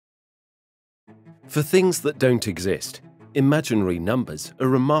For things that don't exist, imaginary numbers are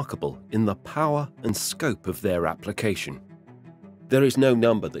remarkable in the power and scope of their application. There is no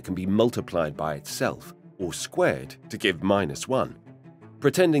number that can be multiplied by itself or squared to give -1.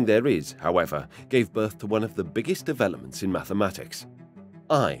 Pretending there is, however, gave birth to one of the biggest developments in mathematics.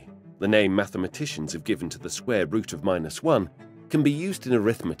 I, the name mathematicians have given to the square root of -1, can be used in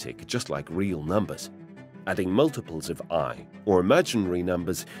arithmetic just like real numbers. Adding multiples of I, or imaginary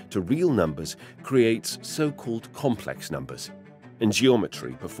numbers, to real numbers creates so-called complex numbers. And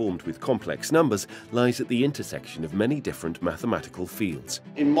geometry performed with complex numbers lies at the intersection of many different mathematical fields.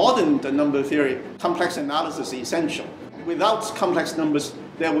 In modern number theory, complex analysis is essential. Without complex numbers,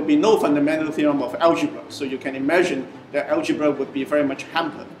 there would be no fundamental theorem of algebra. So you can imagine that algebra would be very much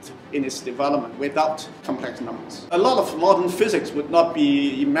hampered in its development without complex numbers. A lot of modern physics would not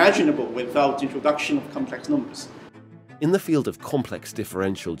be imaginable without the introduction of complex numbers. In the field of complex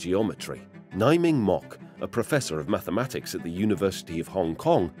differential geometry, Ngaiming MOK, a professor of mathematics at the University of Hong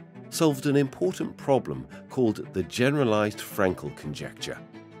Kong, solved an important problem called the generalized Frankel conjecture.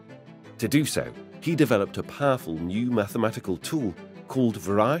 To do so, he developed a powerful new mathematical tool called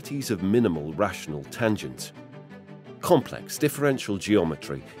varieties of minimal rational tangents. Complex differential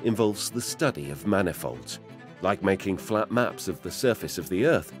geometry involves the study of manifolds. Like making flat maps of the surface of the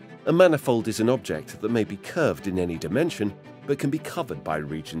Earth, a manifold is an object that may be curved in any dimension, but can be covered by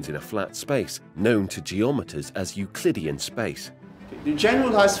regions in a flat space, known to geometers as Euclidean space. The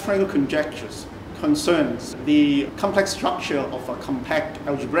generalized Frankel conjectures concerns the complex structure of a compact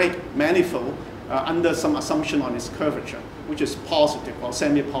algebraic manifold under some assumption on its curvature, which is positive or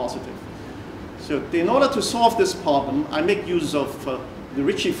semi-positive. So in order to solve this problem, I make use of the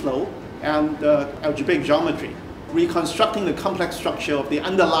Ricci flow and algebraic geometry, reconstructing the complex structure of the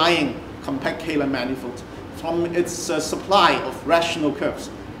underlying compact Kähler manifold from its supply of rational curves.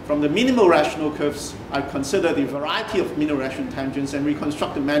 From the minimal rational curves, I consider the variety of minimal rational tangents and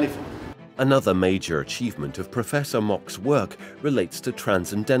reconstruct the manifold. Another major achievement of Professor MOK's work relates to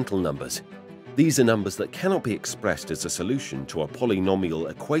transcendental numbers. These are numbers that cannot be expressed as a solution to a polynomial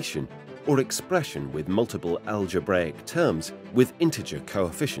equation or expression with multiple algebraic terms with integer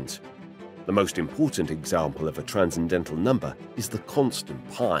coefficients. The most important example of a transcendental number is the constant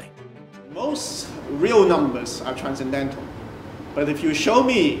pi. Most real numbers are transcendental. But if you show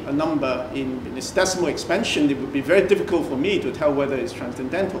me a number in its decimal expansion, it would be very difficult for me to tell whether it's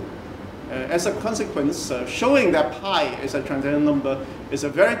transcendental. As a consequence, showing that pi is a transcendental number is a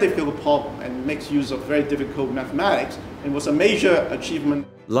very difficult problem and makes use of very difficult mathematics, and was a major achievement.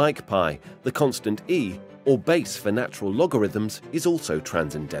 Like pi, the constant e, or base for natural logarithms, is also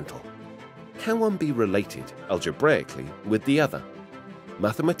transcendental. Can one be related algebraically with the other?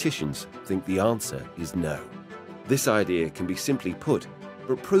 Mathematicians think the answer is no. This idea can be simply put,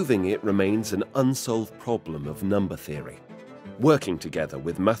 but proving it remains an unsolved problem of number theory. Working together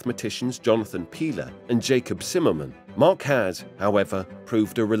with mathematicians Jonathan Peeler and Jacob Zimmerman, MOK has, however,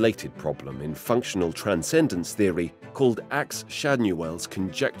 proved a related problem in functional transcendence theory called Ax-Schanuel's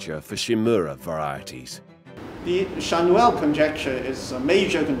conjecture for Shimura varieties. The Schanuel conjecture is a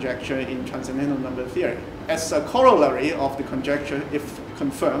major conjecture in transcendental number theory. As a corollary of the conjecture, if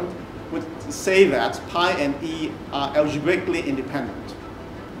confirmed, would say that pi and e are algebraically independent.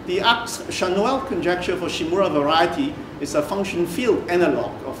 The Ax-Schanuel conjecture for Shimura variety is a function field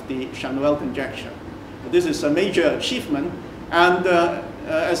analog of the Schanuel conjecture. This is a major achievement, and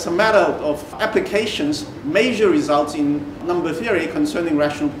as a matter of applications, major results in number theory concerning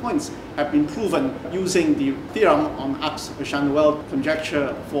rational points have been proven using the theorem on Ax-Schanuel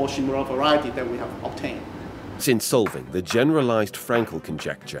conjecture for Shimura variety that we have obtained. Since solving the generalized Frankel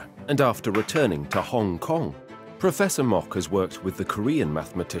conjecture, and after returning to Hong Kong, Professor MOK has worked with the Korean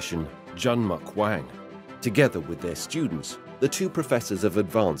mathematician Jun-Muk Wang. Together with their students, the two professors have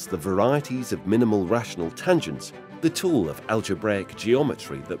advanced the varieties of minimal rational tangents, the tool of algebraic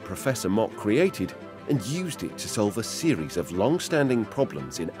geometry that Professor MOK created, and used it to solve a series of long-standing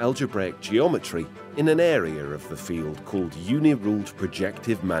problems in algebraic geometry in an area of the field called uniruled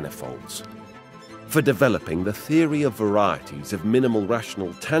projective manifolds. For developing the theory of varieties of minimal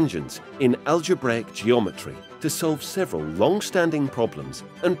rational tangents in algebraic geometry to solve several long-standing problems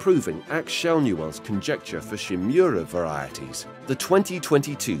and proving Ax-Schanuel's conjecture for Shimura varieties, the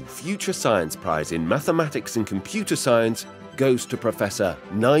 2022 Future Science Prize in Mathematics and Computer Science goes to Professor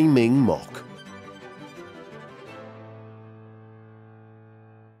Ngaiming MOK.